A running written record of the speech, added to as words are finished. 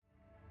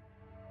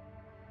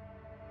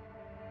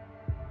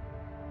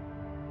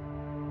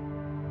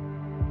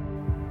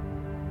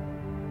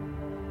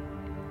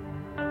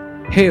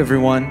Hey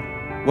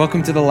everyone,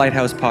 welcome to the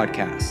Lighthouse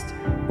Podcast,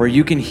 where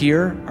you can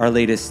hear our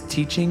latest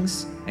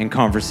teachings and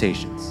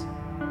conversations.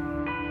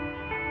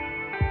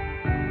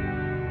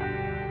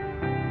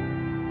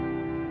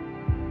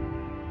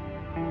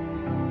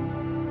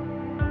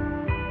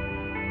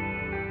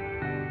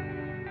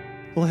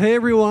 Well, hey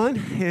everyone,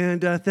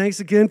 and thanks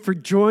again for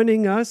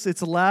joining us. It's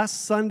the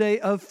last Sunday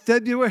of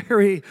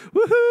February.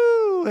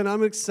 Woohoo! And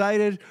I'm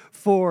excited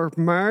for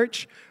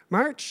March.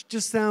 March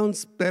just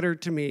sounds better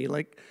to me.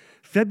 Like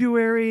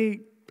February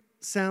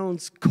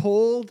sounds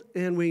cold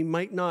and we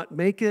might not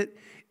make it.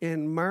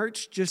 And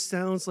March just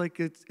sounds like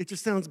it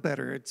just sounds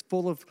better. It's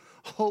full of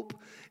hope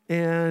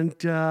and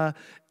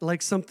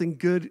like something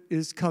good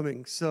is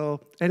coming. So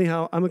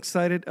anyhow, I'm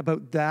excited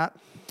about that.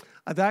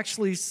 I've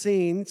actually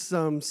seen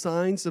some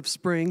signs of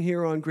spring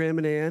here on Grand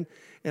Manan,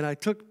 and I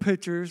took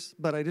pictures,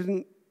 but I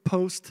didn't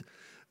post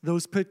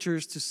those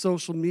pictures to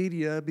social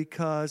media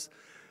because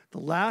the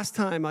last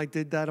time I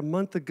did that a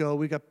month ago,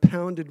 we got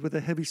pounded with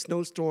a heavy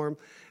snowstorm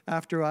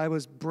after I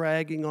was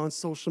bragging on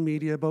social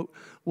media about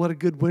what a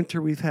good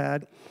winter we've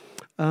had.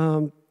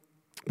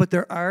 But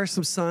there are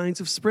some signs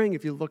of spring.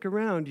 If you look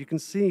around, you can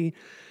see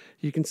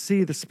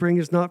the spring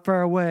is not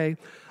far away.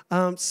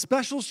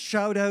 Special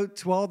shout out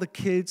to all the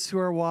kids who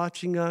are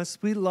watching us.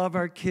 We love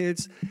our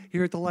kids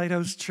here at the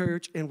Lighthouse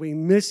Church, and we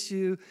miss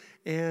you.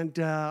 And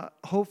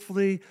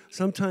hopefully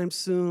sometime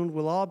soon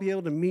we'll all be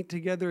able to meet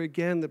together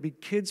again. There'll be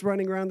kids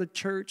running around the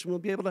church, and we'll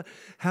be able to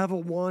have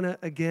Awana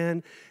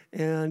again.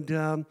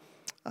 And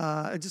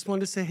I just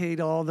wanted to say hey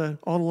to all the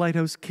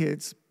Lighthouse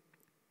kids.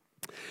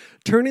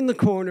 Turning the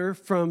corner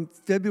from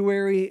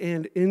February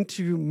and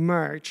into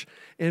March,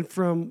 and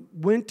from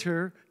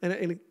winter,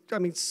 and I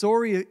mean,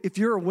 sorry if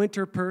you're a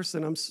winter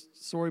person, I'm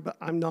sorry, but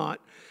I'm not.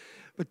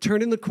 But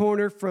turning the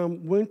corner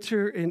from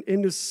winter and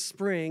into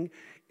spring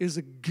is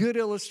a good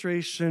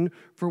illustration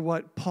for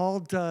what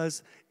Paul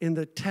does in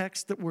the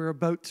text that we're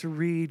about to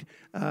read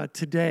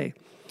today.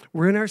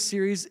 We're in our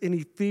series in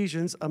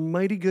Ephesians, A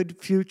Mighty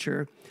Good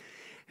Future.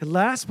 And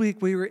last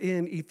week we were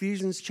in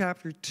Ephesians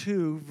chapter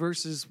 2,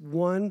 verses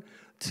 1,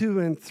 2,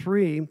 and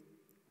 3,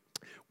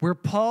 where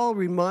Paul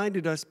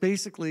reminded us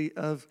basically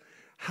of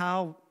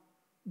how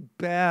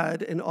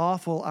bad and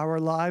awful our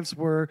lives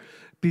were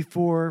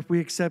before we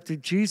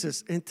accepted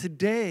Jesus. And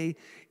today,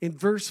 in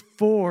verse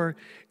 4,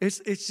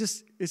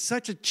 it's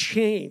such a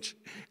change.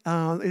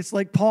 It's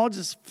like Paul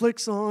just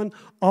flicks on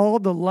all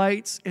the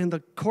lights and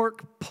the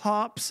cork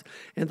pops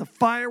and the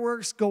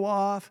fireworks go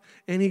off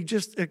and he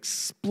just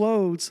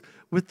explodes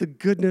with the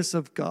goodness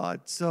of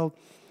God. So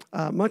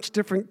much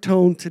different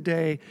tone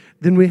today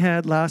than we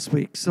had last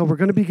week. So we're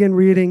going to begin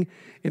reading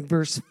in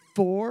verse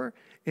 4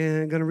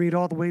 and I'm going to read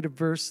all the way to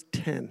verse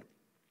 10.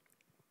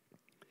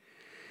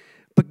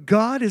 But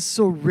God is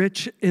so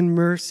rich in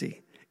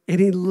mercy, and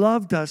He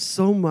loved us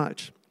so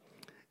much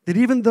that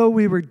even though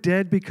we were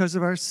dead because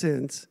of our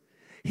sins,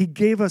 He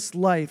gave us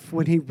life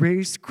when He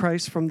raised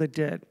Christ from the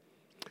dead.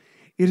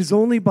 It is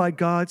only by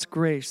God's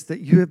grace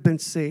that you have been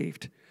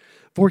saved,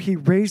 for He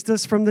raised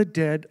us from the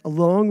dead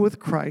along with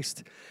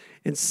Christ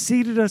and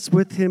seated us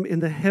with Him in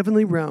the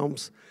heavenly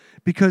realms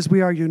because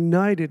we are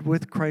united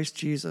with Christ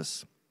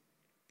Jesus.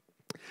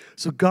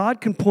 So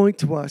God can point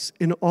to us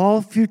in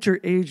all future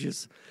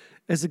ages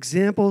as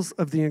examples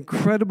of the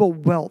incredible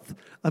wealth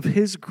of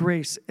His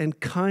grace and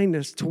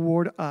kindness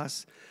toward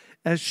us,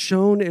 as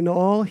shown in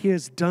all He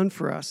has done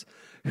for us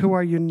who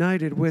are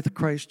united with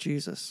Christ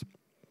Jesus.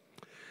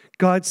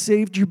 God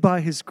saved you by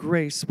His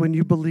grace when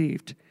you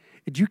believed,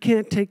 and you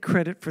can't take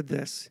credit for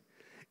this.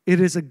 It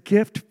is a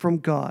gift from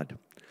God.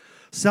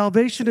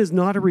 Salvation is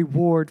not a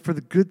reward for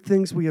the good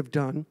things we have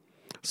done,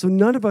 so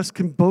none of us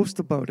can boast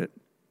about it.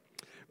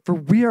 For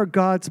we are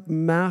God's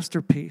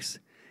masterpiece.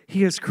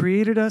 He has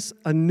created us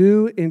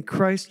anew in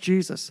Christ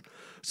Jesus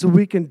so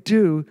we can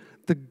do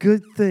the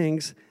good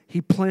things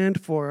He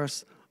planned for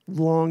us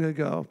long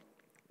ago.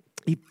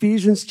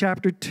 Ephesians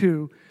chapter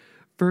 2,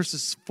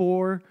 verses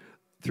 4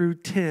 through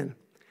 10.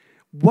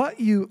 What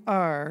you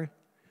are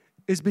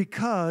is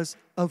because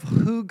of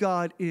who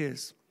God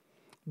is.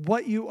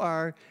 What you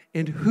are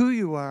and who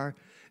you are,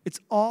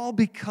 it's all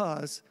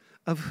because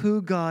of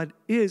who God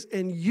is.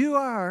 And you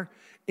are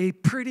a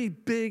pretty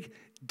big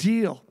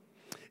deal.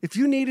 If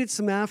you needed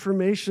some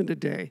affirmation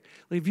today,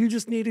 if you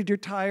just needed your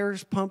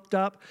tires pumped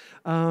up,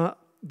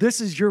 this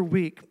is your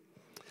week.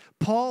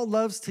 Paul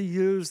loves to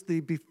use the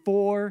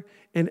before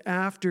and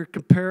after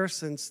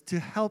comparisons to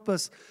help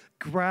us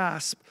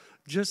grasp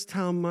just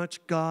how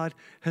much God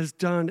has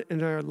done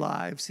in our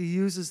lives. He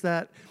uses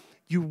that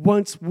you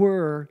once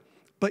were,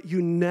 but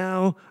you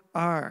now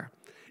are.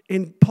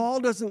 And Paul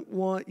doesn't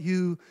want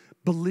you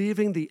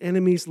believing the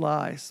enemy's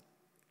lies.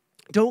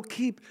 Don't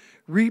keep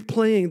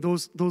replaying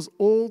those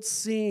old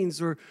scenes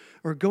or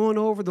going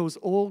over those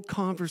old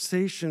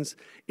conversations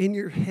in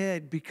your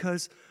head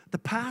because the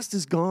past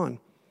is gone.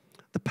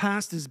 The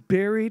past is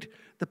buried.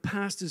 The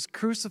past is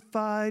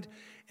crucified.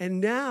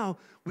 And now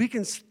we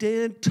can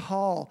stand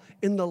tall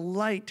in the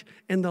light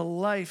and the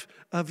life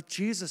of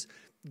Jesus.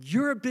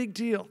 You're a big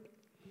deal.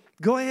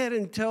 Go ahead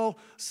and tell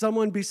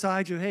someone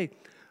beside you, hey,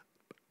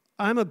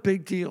 I'm a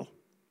big deal.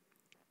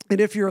 And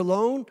if you're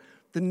alone,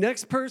 the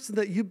next person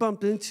that you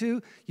bump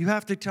into, you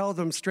have to tell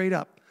them straight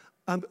up,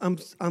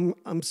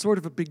 I'm sort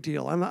of a big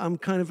deal. I'm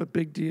kind of a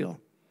big deal.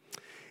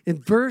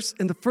 In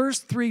the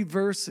first 3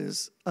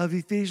 verses of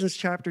Ephesians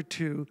chapter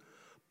 2,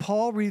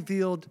 Paul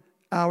revealed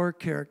our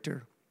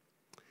character.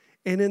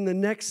 And in the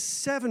next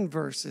 7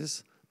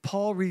 verses,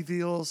 Paul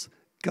reveals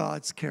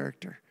God's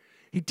character.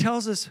 He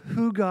tells us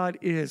who God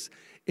is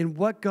and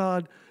what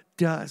God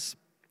does.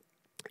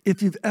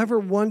 If you've ever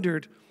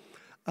wondered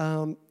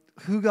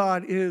who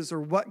God is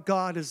or what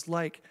God is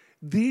like,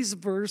 these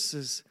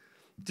verses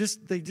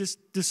just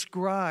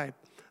describe,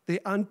 they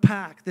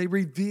unpack, they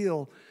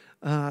reveal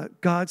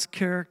God's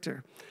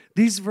character.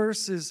 These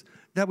verses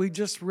that we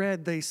just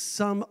read, they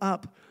sum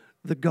up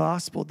the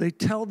gospel. They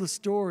tell the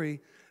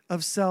story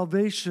of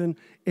salvation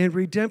and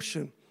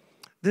redemption.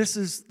 This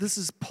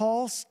is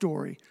Paul's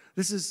story.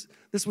 This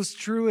was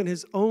true in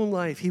his own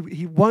life.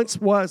 He once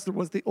was. There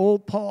was the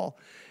old Paul,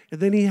 and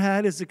then he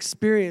had his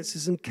experience,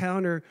 his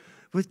encounter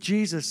with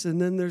Jesus,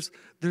 and then there's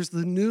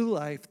the new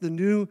life, the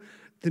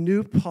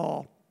new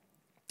Paul.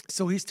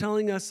 So he's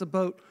telling us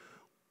about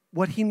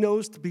what he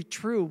knows to be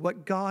true,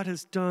 what God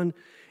has done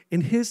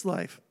in his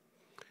life.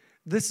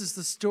 This is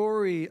the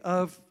story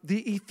of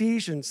the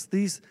Ephesians,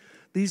 these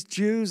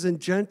Jews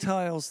and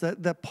Gentiles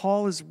that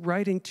Paul is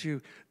writing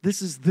to.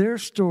 This is their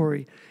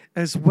story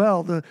as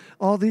well.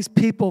 All these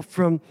people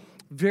from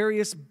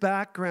various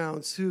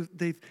backgrounds who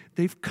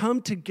they've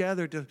come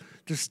together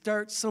to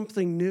start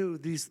something new,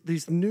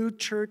 these new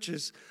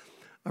churches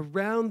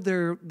around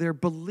their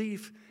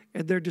belief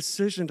and their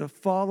decision to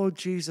follow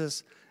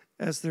Jesus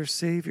as their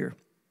Savior.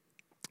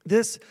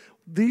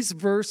 These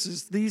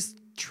verses, these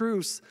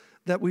truths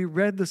that we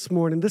read this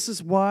morning, this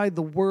is why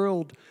the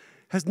world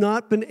has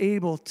not been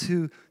able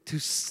to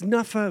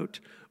snuff out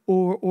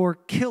or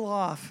kill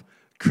off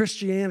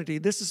Christianity.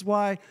 This is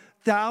why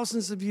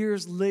thousands of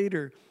years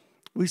later,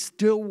 we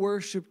still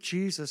worship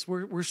Jesus.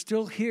 We're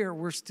still here.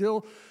 We're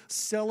still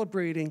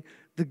celebrating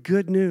the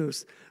good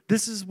news.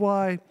 This is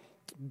why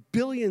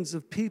billions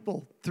of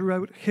people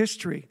throughout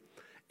history,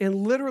 and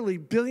literally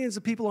billions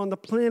of people on the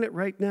planet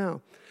right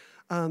now,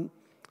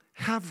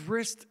 have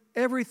risked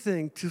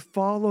everything to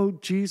follow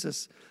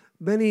Jesus,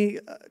 many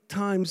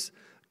times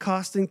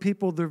costing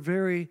people their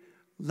very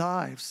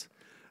lives.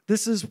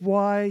 This is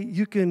why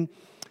you can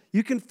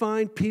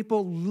find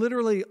people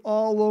literally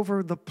all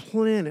over the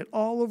planet,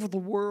 all over the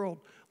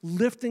world,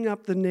 lifting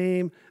up the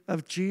name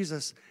of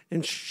Jesus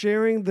and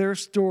sharing their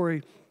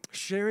story,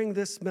 sharing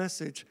this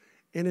message,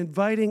 and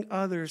inviting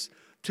others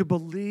to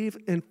believe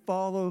and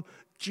follow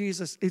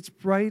Jesus. It's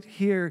right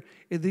here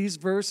in these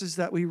verses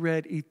that we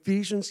read,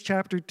 Ephesians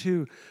chapter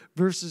 2,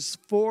 verses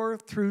 4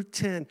 through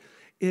 10.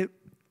 It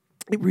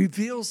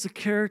reveals the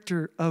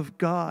character of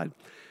God.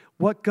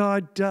 What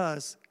God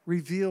does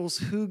reveals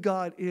who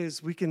God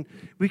is. We can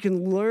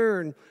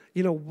learn,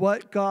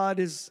 what God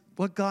is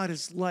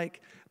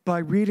like by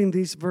reading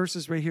these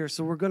verses right here.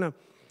 So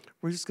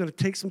we're just gonna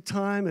take some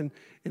time and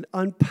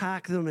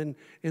unpack them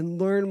and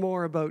learn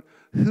more about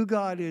who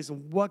God is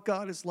and what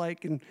God is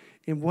like and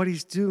what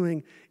He's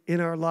doing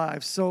in our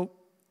lives. So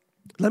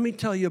let me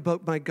tell you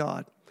about my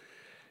God.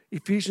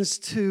 Ephesians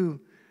 2,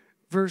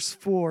 verse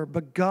 4.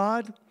 But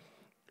God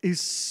is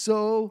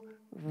so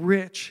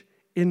rich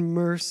in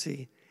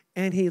mercy,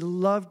 and He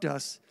loved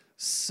us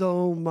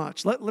so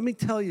much. Let me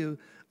tell you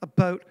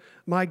about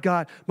my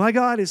God. My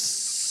God is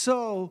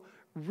so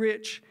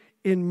rich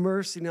in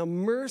mercy. Now,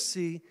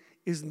 mercy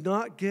is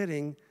not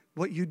getting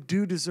what you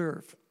do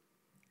deserve.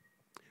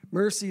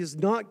 Mercy is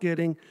not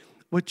getting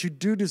what you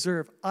do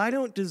deserve. I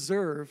don't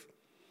deserve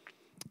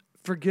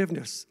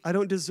forgiveness. I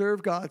don't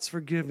deserve God's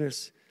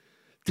forgiveness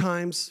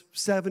times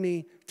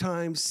 70,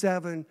 times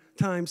 7,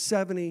 times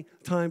 70,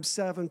 times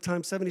 7,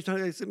 times 70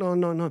 times. I said,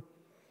 no.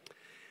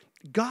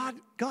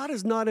 God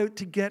is not out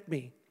to get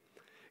me.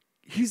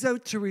 He's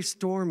out to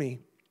restore me.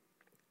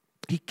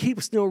 He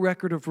keeps no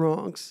record of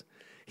wrongs.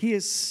 He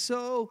is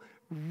so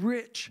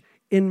rich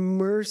in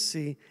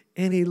mercy,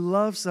 and He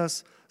loves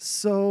us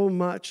so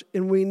much.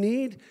 And we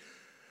need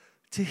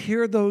to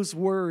hear those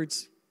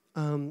words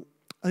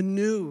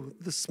anew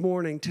this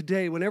morning,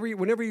 today,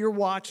 whenever you're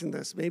watching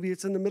this. Maybe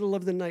it's in the middle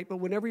of the night, but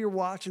whenever you're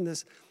watching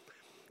this,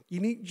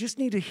 you just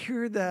need to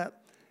hear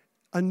that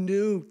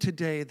anew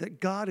today,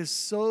 that God is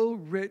so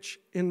rich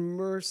in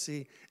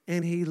mercy,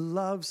 and He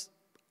loves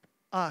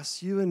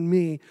us, you and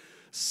me,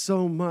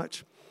 so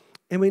much.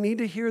 And we need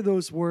to hear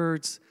those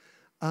words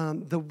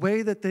the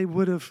way that they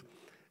would have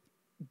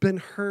been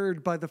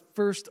heard by the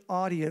first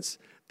audience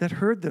that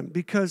heard them.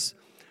 Because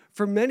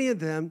for many of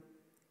them,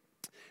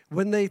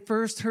 when they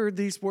first heard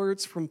these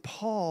words from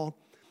Paul,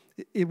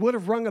 it would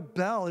have rung a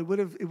bell. It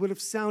would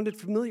have sounded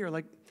familiar.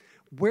 Like,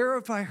 where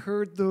have I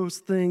heard those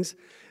things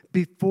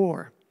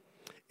before?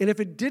 And if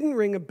it didn't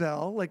ring a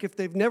bell, like if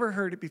they've never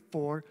heard it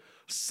before,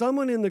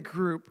 someone in the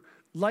group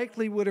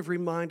likely would have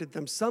reminded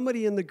them.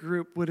 Somebody in the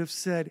group would have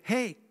said,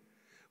 hey,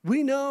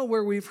 we know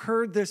where we've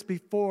heard this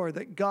before,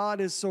 that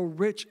God is so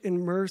rich in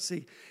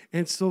mercy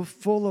and so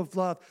full of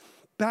love.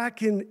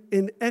 Back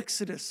in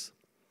Exodus,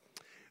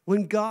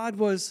 When God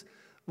was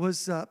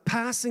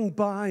passing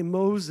by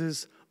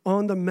Moses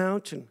on the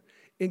mountain,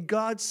 and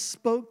God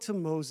spoke to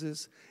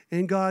Moses,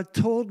 and God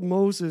told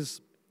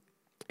Moses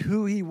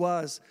who he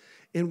was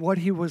and what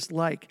he was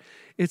like.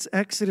 It's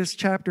Exodus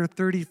chapter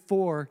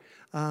 34,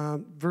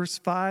 verse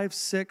 5,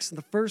 6, and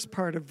the first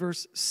part of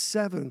verse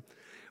 7,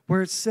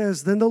 where it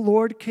says, "Then the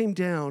Lord came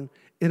down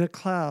in a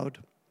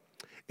cloud,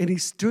 and he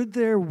stood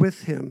there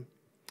with him,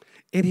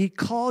 and he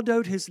called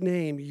out his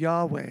name,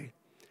 Yahweh.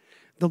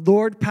 The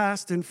Lord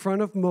passed in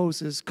front of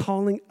Moses,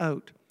 calling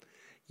out,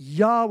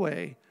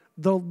 Yahweh,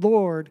 the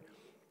Lord,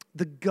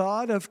 the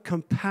God of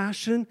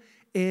compassion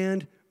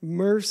and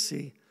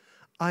mercy.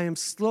 I am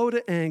slow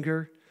to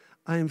anger.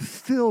 I am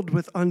filled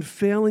with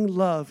unfailing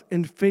love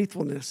and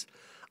faithfulness.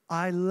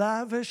 I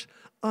lavish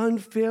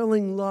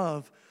unfailing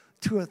love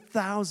to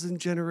 1,000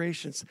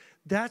 generations."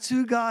 That's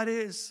who God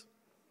is.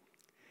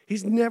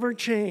 He's never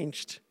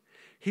changed.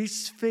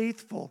 He's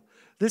faithful.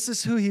 This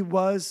is who he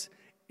was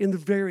in the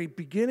very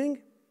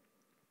beginning.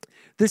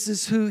 This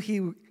is who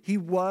he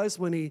was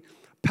when he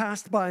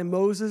passed by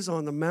Moses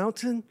on the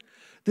mountain.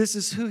 This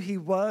is who he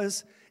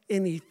was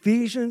in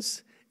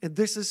Ephesians, and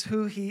this is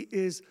who he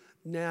is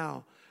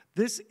now.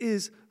 This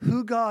is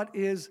who God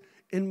is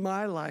in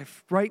my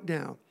life right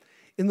now.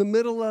 In the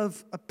middle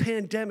of a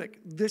pandemic,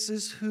 this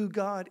is who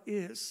God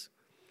is.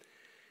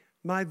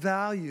 My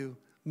value,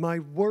 my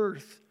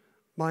worth,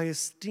 my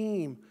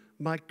esteem,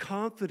 my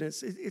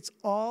confidence, it's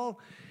all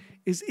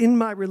is in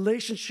my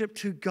relationship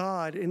to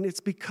God, and it's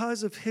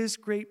because of his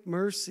great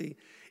mercy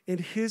and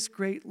his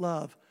great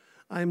love.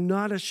 I am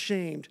not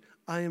ashamed.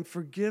 I am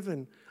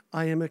forgiven.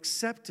 I am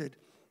accepted.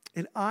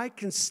 And I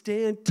can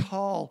stand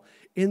tall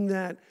in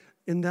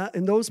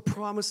those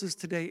promises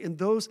today, in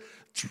those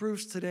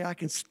truths today. I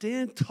can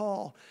stand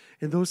tall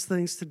in those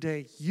things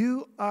today.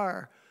 You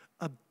are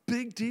a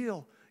big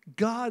deal.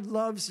 God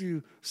loves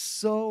you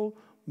so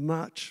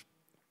much.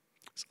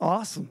 It's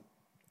awesome.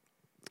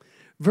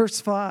 Verse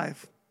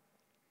 5.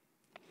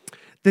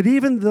 That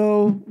even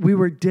though we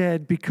were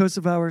dead because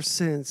of our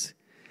sins,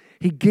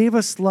 he gave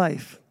us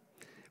life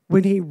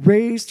when he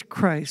raised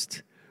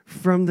Christ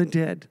from the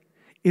dead.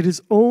 It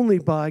is only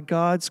by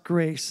God's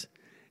grace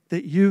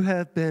that you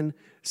have been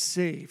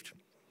saved.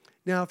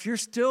 Now, if you're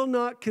still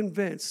not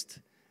convinced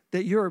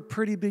that you're a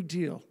pretty big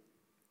deal,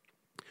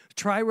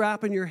 try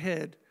wrapping your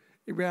head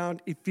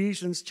around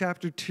Ephesians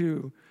chapter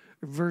 2,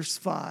 verse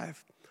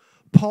 5.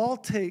 Paul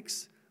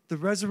takes the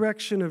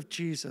resurrection of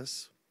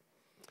Jesus.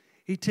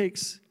 He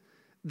takes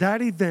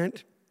that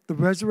event, the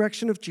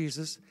resurrection of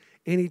Jesus,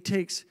 and he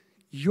takes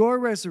your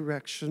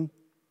resurrection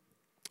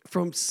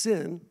from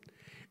sin,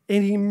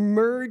 and he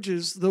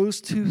merges those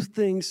two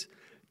things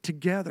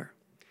together.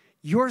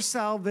 Your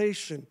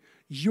salvation,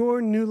 your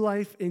new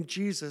life in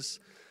Jesus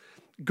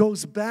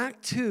goes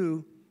back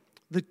to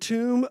the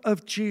tomb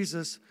of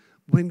Jesus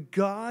when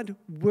God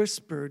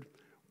whispered,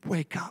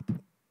 "Wake up,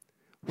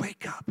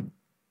 wake up."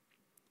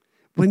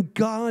 When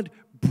God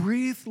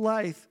breathed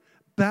life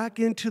back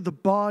into the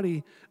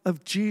body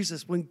of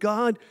Jesus, when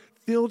God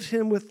filled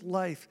him with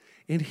life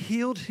and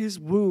healed his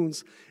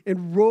wounds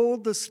and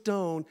rolled the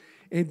stone,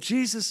 and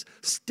Jesus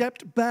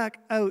stepped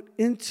back out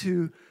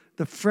into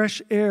the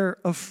fresh air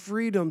of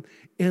freedom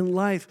and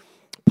life.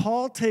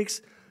 Paul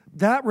takes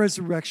that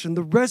resurrection,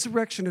 the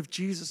resurrection of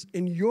Jesus,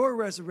 and your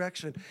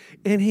resurrection,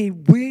 and he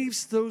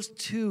weaves those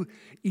two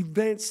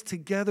events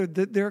together,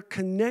 that they're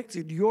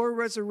connected. Your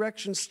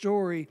resurrection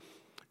story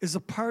is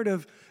a part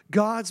of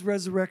God's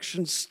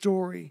resurrection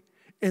story.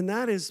 And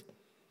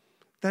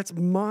that's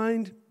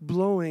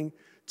mind-blowing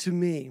to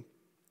me.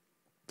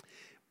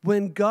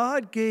 When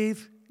God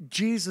gave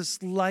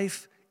Jesus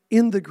life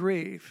in the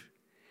grave,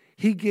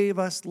 he gave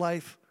us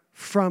life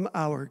from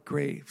our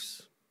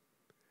graves.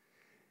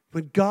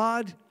 When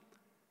God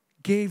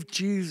gave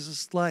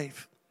Jesus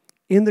life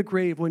in the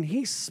grave, when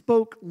he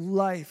spoke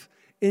life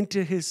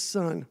into his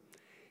son,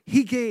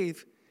 he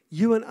gave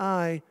you and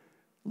I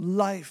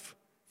life,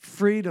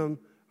 freedom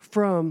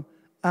from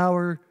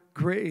our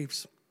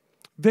graves,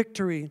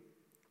 victory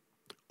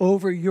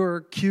over your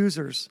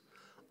accusers,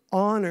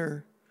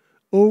 honor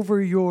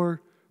over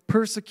your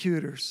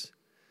persecutors.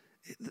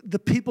 The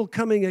people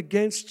coming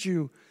against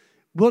you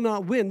will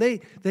not win. They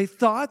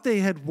thought they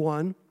had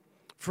won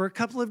for a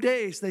couple of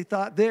days. They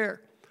thought,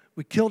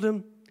 we killed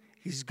him,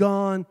 he's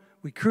gone,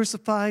 we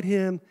crucified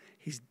him,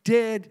 he's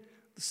dead,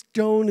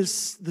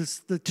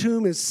 the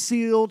tomb is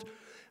sealed,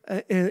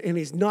 and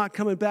he's not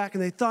coming back.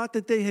 And they thought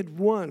that they had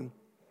won,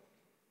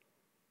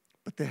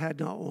 but they had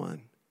not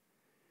won.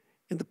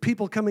 And the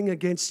people coming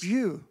against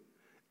you,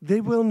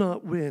 they will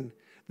not win.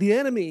 The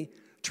enemy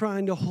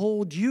trying to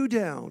hold you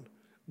down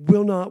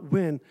will not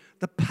win.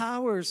 The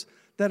powers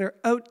that are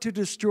out to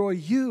destroy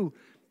you,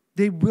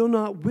 they will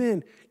not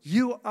win.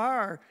 You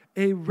are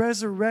a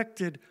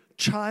resurrected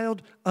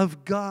child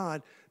of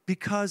God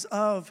because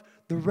of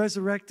the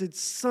resurrected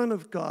Son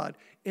of God.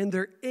 And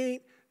there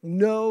ain't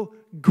no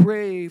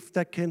grave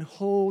that can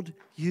hold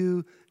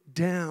you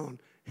down.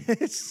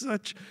 It's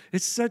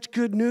such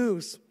good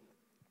news.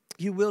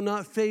 You will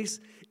not face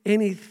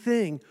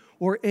anything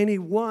or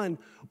anyone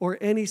or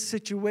any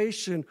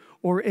situation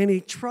or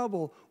any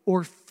trouble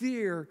or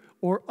fear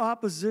or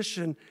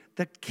opposition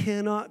that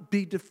cannot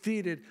be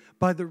defeated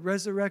by the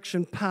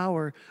resurrection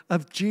power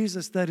of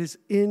Jesus that is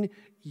in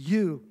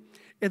you.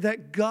 And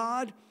that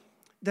God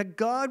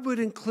would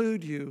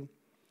include you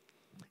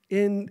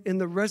in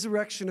the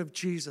resurrection of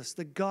Jesus,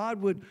 that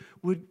God would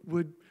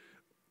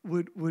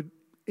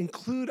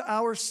include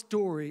our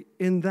story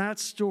in that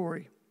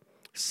story,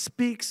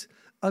 speaks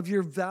of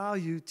your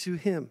value to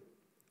him.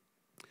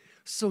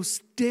 So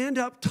stand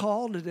up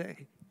tall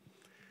today.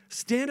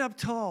 Stand up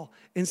tall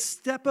and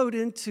step out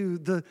into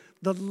the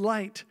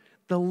light,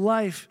 the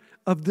life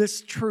of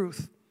this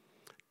truth.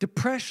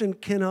 Depression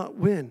cannot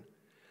win.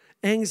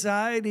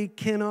 Anxiety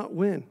cannot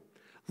win.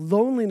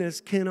 Loneliness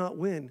cannot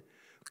win.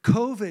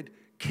 COVID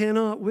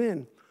cannot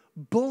win.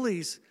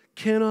 Bullies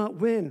cannot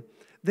win.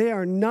 They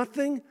are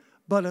nothing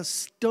but a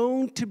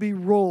stone to be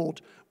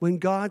rolled when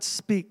God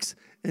speaks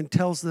and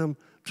tells them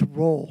to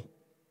roll.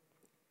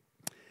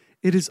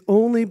 It is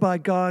only by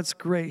God's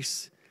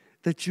grace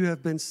that you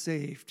have been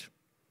saved.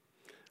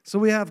 So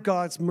we have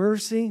God's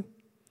mercy.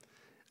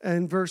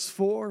 In verse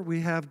 4,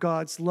 we have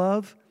God's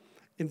love.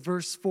 In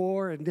verse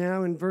 4, and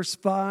now in verse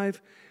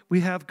 5, we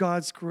have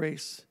God's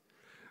grace.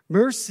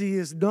 Mercy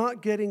is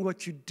not getting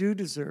what you do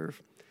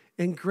deserve,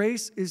 and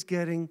grace is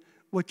getting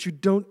what you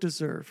don't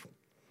deserve.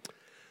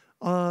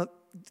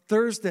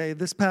 Thursday,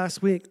 this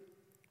past week,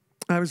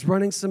 I was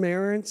running some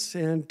errands,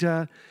 and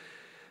a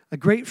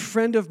great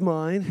friend of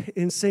mine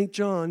in St.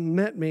 John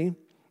met me.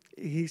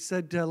 He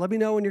said, "Let me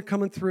know when you're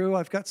coming through.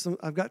 I've got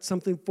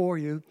something for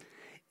you."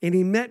 And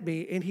he met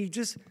me, and he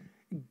just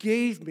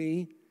gave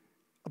me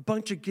a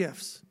bunch of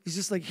gifts. He's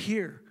just like,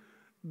 "Here,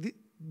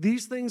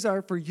 these things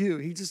are for you."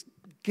 He just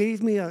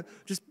gave me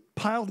just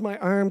piled my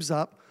arms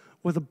up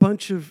with a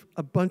bunch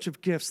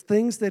of gifts,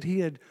 things that he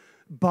had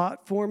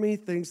bought for me,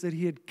 things that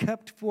he had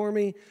kept for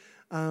me,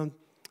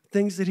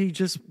 things that he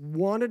just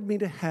wanted me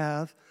to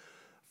have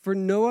for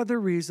no other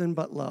reason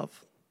but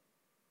love.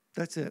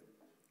 That's it.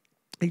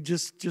 He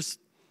just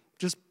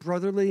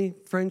brotherly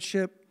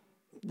friendship,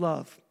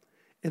 love.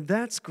 And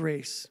that's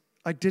grace.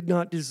 I did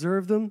not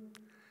deserve them.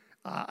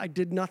 I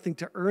did nothing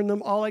to earn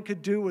them. All I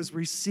could do was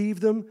receive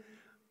them.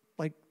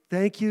 Like,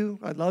 thank you,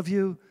 I love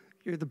you,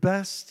 you're the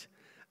best.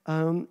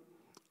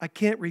 I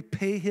can't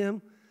repay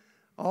him.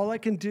 All I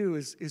can do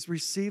is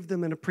receive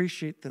them and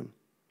appreciate them.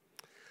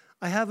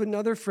 I have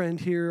another friend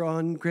here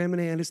on Grand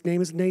Manan. His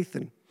name is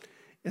Nathan,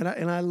 and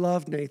I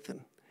love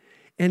Nathan.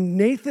 And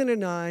Nathan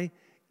and I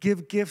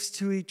give gifts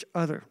to each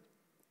other.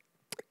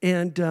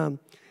 And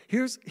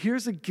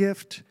here's a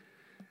gift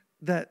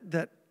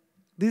that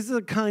these are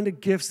the kind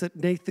of gifts that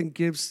Nathan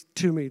gives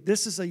to me.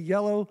 This is a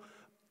yellow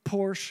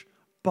Porsche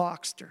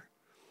Boxster.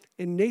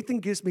 And Nathan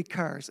gives me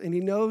cars, and he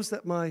knows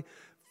that my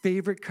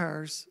favorite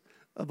cars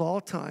of all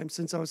time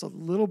since I was a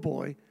little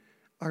boy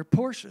are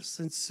Porsches.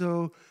 And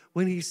so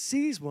when he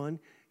sees one,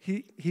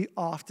 he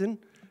often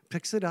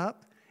picks it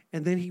up,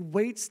 and then he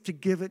waits to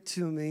give it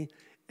to me,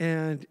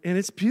 and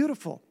it's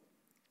beautiful.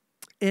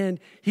 And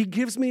he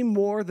gives me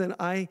more than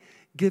I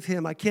give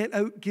him. I can't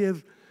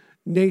outgive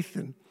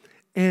Nathan.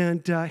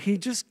 And he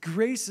just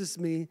graces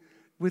me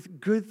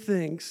with good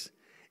things.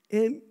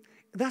 And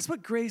that's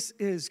what grace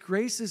is.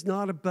 Grace is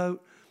not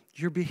about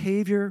your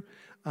behavior.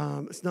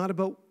 It's not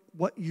about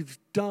what you've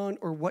done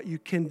or what you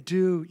can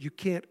do. You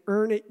can't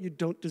earn it. You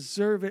don't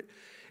deserve it.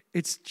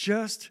 It's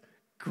just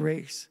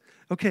grace.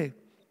 Okay,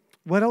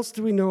 what else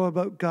do we know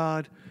about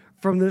God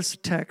from this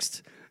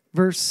text?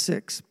 Verse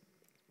 6.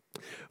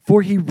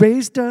 For he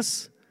raised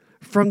us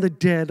from the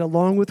dead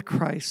along with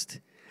Christ,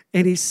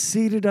 and he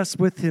seated us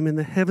with him in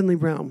the heavenly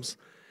realms,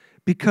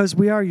 because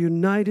we are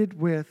united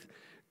with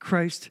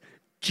Christ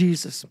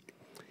Jesus.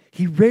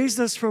 He raised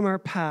us from our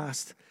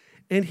past,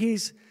 and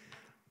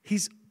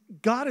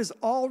God has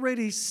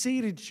already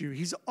seated you.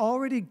 He's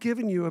already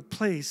given you a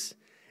place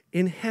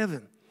in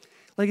heaven.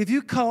 Like if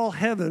you call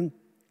heaven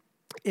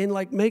and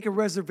like make a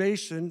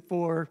reservation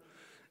for,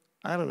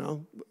 I don't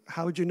know,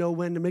 how would you know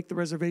when to make the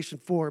reservation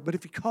for? But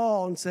if you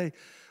call and say,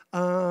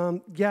 I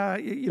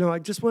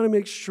just want to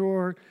make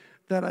sure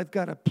that I've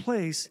got a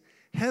place,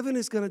 heaven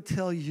is going to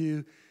tell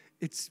you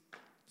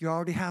you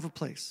already have a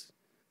place.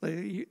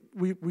 Like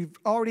we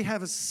already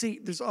have a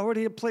seat. There's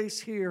already a place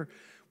here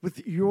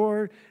with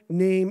your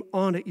name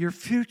on it. Your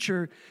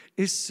future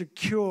is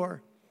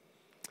secure.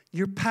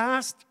 Your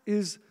past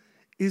is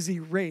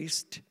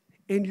erased,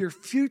 and your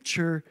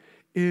future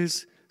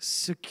is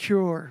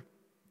secure.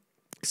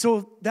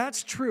 So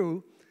that's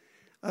true.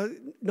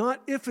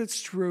 Not if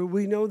it's true.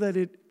 We know that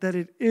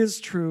it is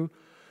true.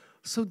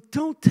 So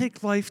don't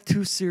take life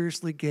too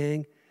seriously,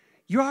 gang.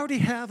 You already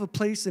have a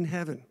place in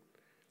heaven.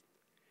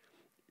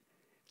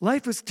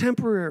 Life is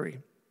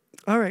temporary.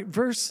 All right,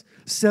 verse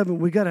 7.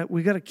 We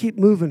gotta keep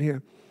moving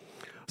here.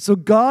 So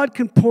God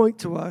can point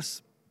to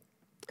us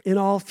in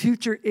all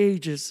future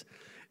ages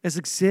as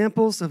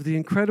examples of the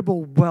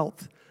incredible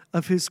wealth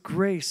of his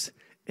grace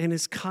and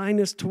his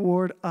kindness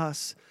toward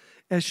us,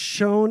 as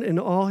shown in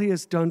all he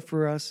has done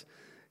for us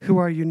who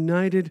are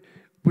united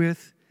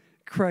with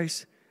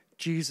Christ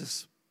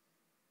Jesus.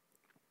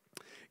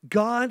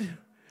 God,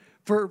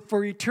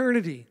 for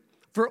eternity,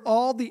 for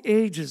all the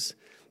ages,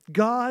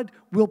 God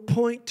will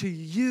point to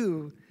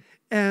you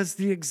as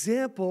the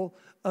example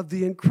of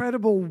the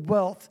incredible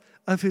wealth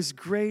of his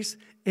grace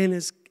and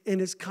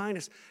his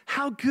kindness.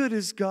 How good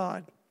is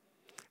God?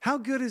 How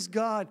good is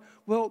God?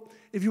 Well,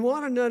 if you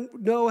want to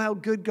know how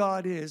good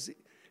God is,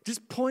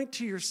 just point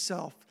to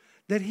yourself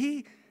that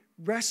he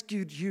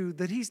rescued you,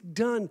 that he's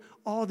done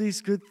all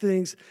these good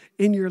things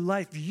in your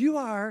life. You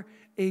are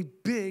a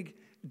big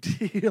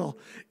deal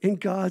in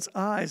God's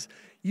eyes.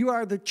 You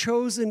are the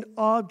chosen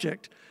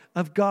object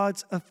of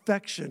God's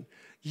affection.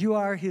 You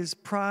are his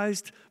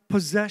prized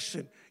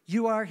possession.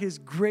 You are his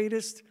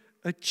greatest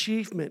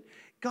achievement.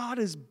 God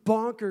is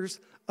bonkers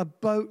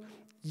about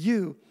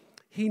you.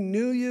 He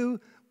knew you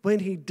when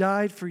he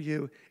died for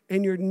you,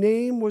 and your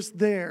name was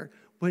there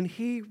when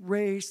he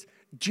raised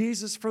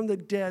Jesus from the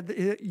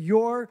dead.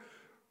 Your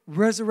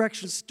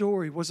resurrection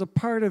story was a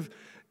part of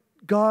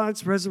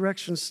God's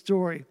resurrection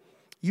story.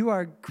 You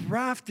are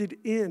grafted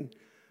in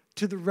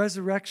to the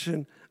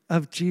resurrection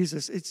of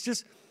Jesus. It's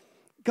just,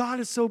 God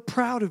is so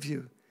proud of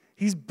you.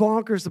 He's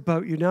bonkers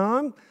about you.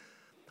 Now,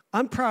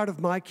 I'm proud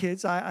of my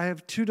kids. I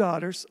have 2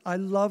 daughters. I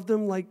love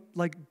them like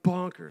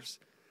bonkers.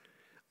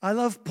 I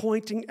love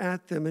pointing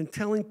at them and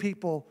telling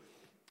people,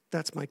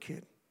 that's my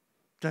kid.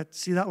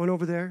 See that one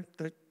over there?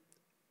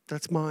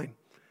 That's mine.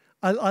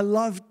 I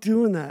love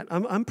doing that.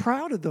 I'm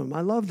proud of them.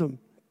 I love them.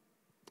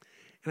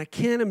 And I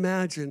can't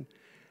imagine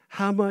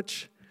how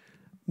much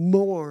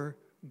more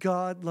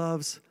God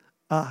loves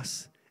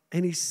us.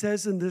 And he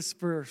says in this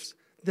verse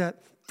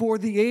that for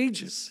the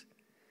ages,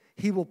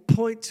 he will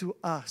point to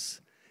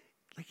us.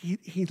 Like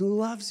he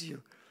loves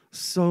you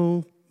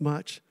so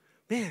much.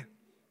 Man,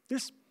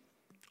 just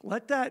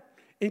let that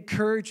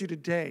encourage you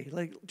today.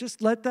 Like,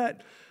 just let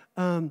that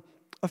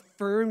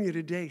affirm you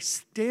today.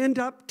 Stand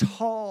up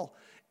tall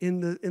in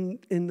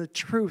the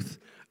truth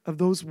of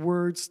those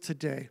words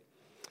today.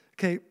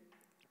 Okay,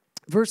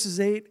 verses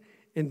 8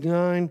 and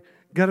 9.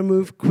 Got to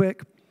move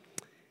quick.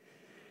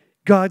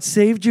 God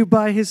saved you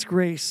by his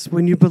grace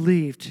when you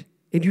believed,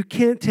 and you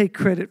can't take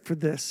credit for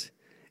this.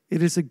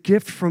 It is a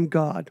gift from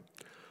God.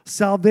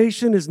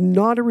 Salvation is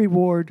not a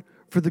reward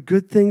for the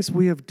good things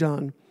we have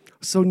done,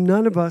 so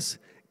none of us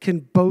can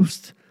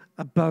boast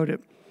about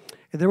it.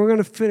 And then we're going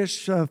to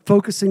finish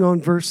focusing on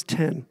verse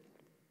 10.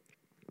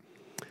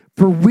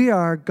 For we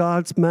are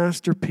God's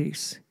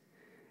masterpiece.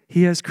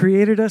 He has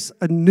created us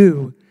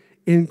anew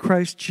in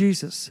Christ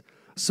Jesus,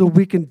 so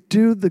we can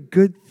do the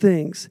good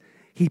things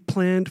he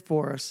planned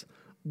for us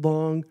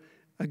long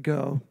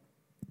ago.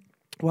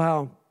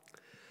 Wow.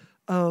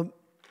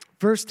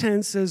 Verse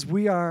 10 says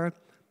we are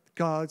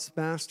God's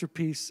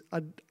masterpiece.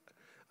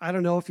 I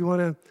don't know if you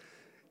want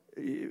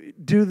to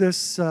do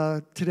this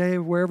today,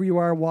 wherever you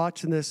are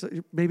watching this.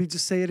 Maybe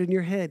just say it in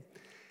your head.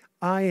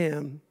 I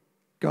am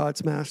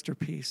God's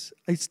masterpiece.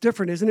 It's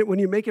different, isn't it, when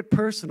you make it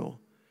personal?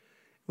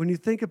 When you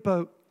think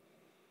about,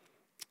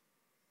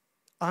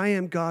 I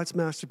am God's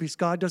masterpiece.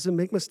 God doesn't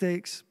make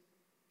mistakes.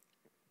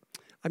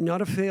 I'm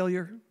not a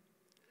failure.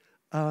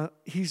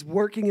 He's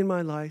working in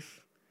my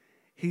life.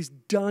 He's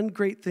done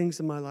great things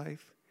in my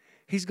life.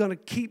 He's going to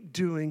keep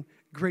doing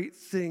great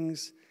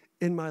things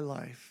in my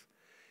life.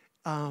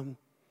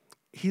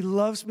 He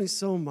loves me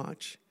so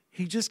much.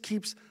 He just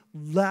keeps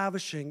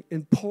lavishing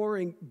and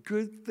pouring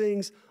good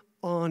things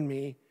on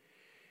me.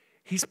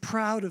 He's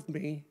proud of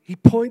me. He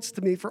points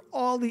to me for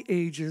all the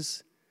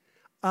ages.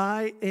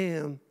 I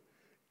am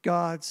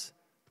God's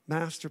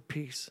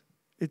masterpiece.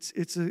 It's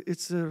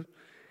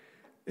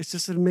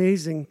just an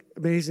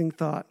amazing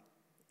thought.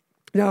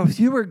 Now, if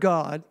you were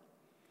God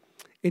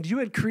and you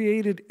had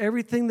created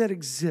everything that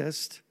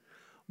exists,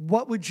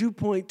 what would you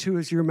point to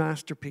as your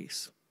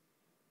masterpiece?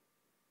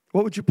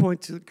 What would you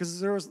point to?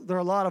 Because there are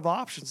a lot of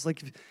options.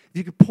 Like if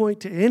you could point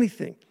to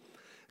anything,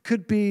 it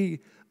could be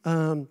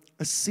a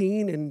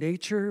scene in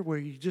nature where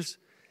you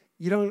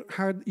don't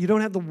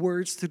have the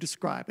words to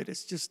describe it.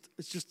 It's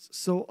just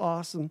so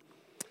awesome.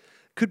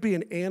 Could be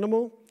an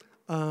animal.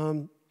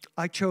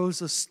 I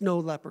chose a snow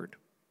leopard.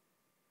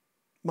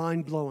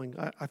 Mind blowing.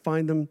 I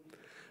find them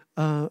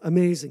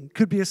amazing.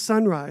 Could be a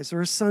sunrise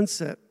or a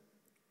sunset.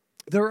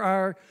 There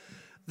are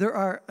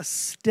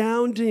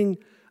astounding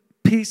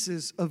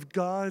pieces of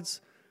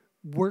God's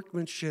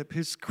workmanship,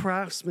 his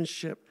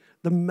craftsmanship,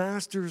 the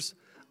master's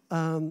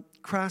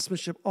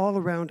craftsmanship all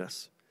around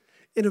us.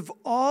 And of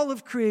all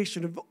of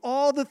creation, of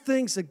all the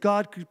things that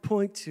God could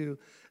point to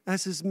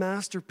as his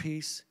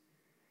masterpiece,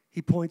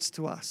 he points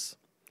to us.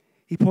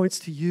 He points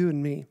to you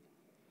and me.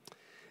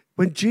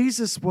 When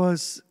Jesus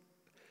was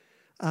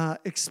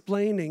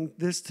explaining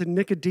this to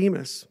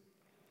Nicodemus,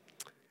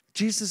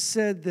 Jesus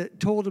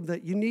told him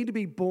that you need to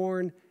be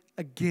born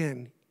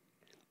again.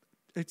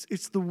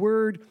 It's the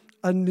word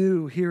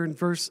anew here in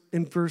verse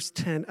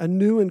 10,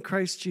 anew in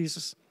Christ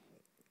Jesus.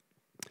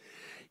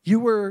 You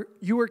were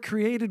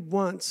created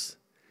once,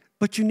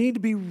 but you need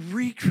to be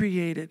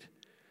recreated.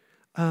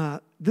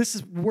 This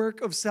is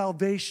work of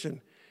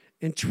salvation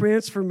and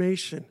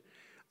transformation.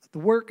 the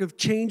work of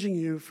changing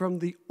you from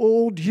the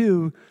old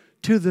you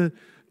to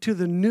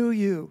the new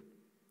you,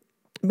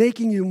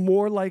 making you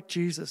more like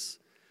Jesus.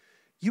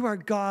 You are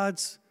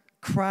God's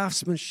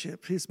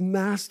craftsmanship, his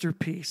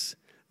masterpiece.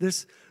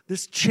 This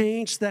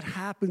change that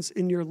happens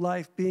in your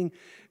life, being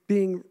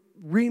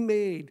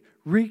remade,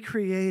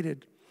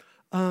 recreated.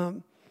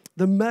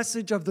 The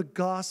message of the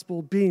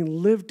gospel being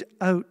lived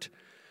out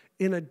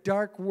in a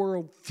dark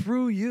world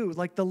through you,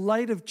 like the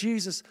light of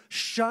Jesus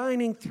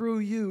shining through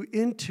you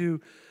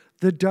into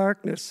the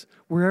darkness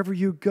wherever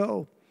you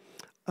go.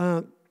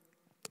 The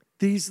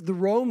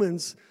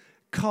Romans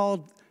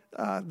called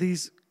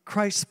these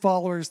Christ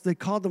followers, they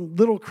called them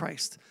little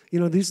Christ.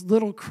 These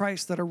little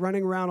Christ that are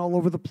running around all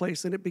over the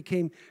place, and it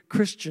became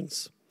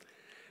Christians.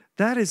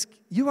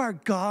 You are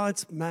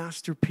God's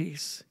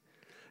masterpiece.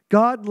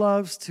 God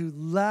loves to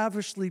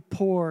lavishly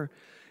pour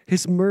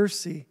his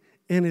mercy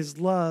and his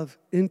love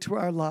into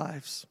our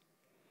lives.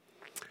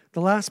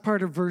 The last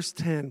part of verse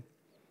 10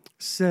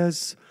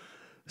 says,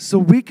 so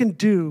we can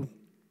do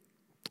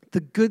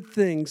the good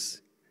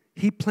things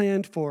he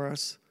planned for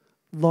us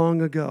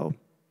long ago.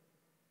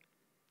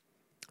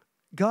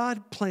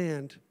 God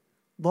planned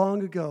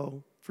long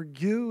ago for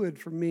you and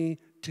for me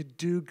to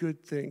do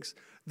good things.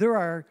 There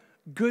are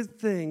good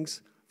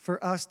things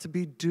for us to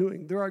be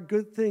doing. There are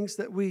good things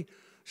that we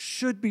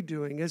should be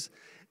doing.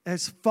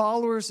 As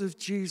followers of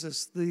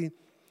Jesus, the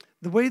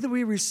way that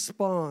we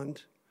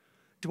respond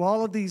to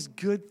all of these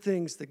good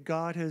things that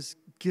God has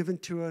given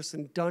to us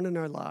and done in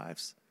our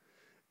lives,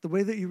 the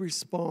way that you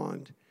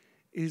respond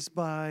is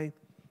by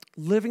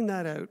living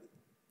that out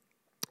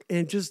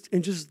and just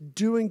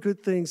doing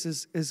good things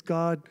as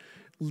God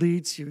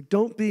leads you.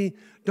 Don't be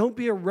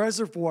a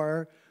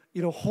reservoir,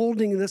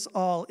 holding this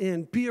all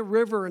in. Be a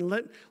river and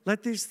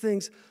let these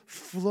things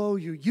flow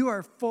you. You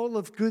are full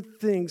of good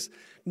things.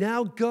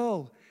 Now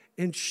go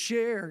and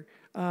share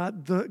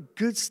the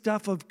good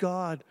stuff of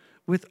God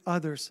with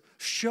others.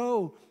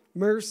 Show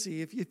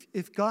mercy.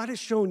 If God has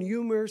shown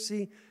you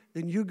mercy,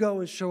 then you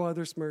go and show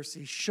others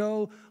mercy.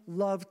 Show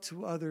love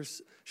to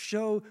others.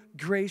 Show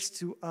grace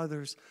to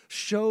others.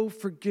 Show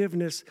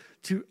forgiveness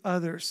to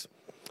others.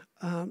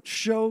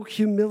 Show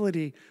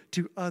humility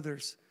to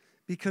others.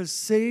 Because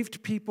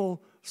saved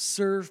people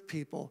serve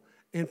people,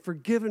 and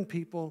forgiven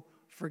people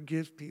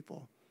forgive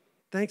people.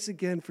 Thanks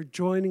again for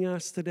joining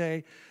us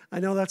today. I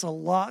know that's a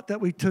lot that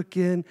we took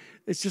in.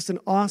 It's just an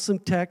awesome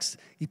text,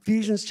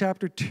 Ephesians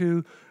chapter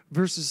 2,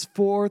 verses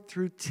 4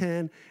 through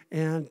 10.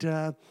 And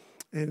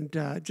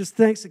just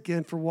thanks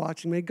again for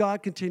watching. May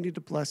God continue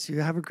to bless you.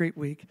 Have a great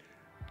week.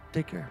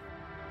 Take care.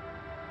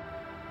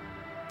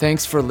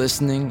 Thanks for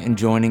listening and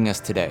joining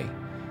us today.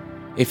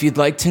 If you'd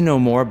like to know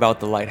more about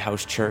the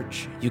Lighthouse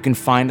Church, you can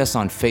find us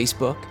on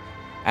Facebook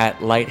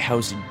at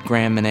Lighthouse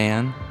Graham and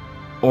Ann,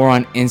 or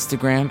on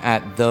Instagram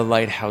at The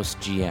Lighthouse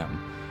GM.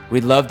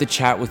 We'd love to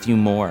chat with you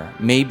more.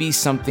 Maybe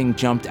something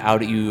jumped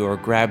out at you or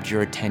grabbed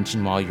your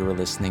attention while you were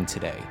listening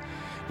today.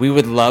 We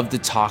would love to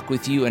talk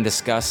with you and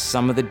discuss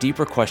some of the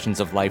deeper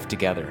questions of life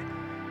together.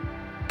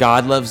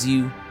 God loves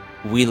you,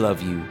 we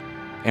love you,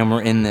 and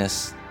we're in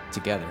this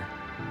together.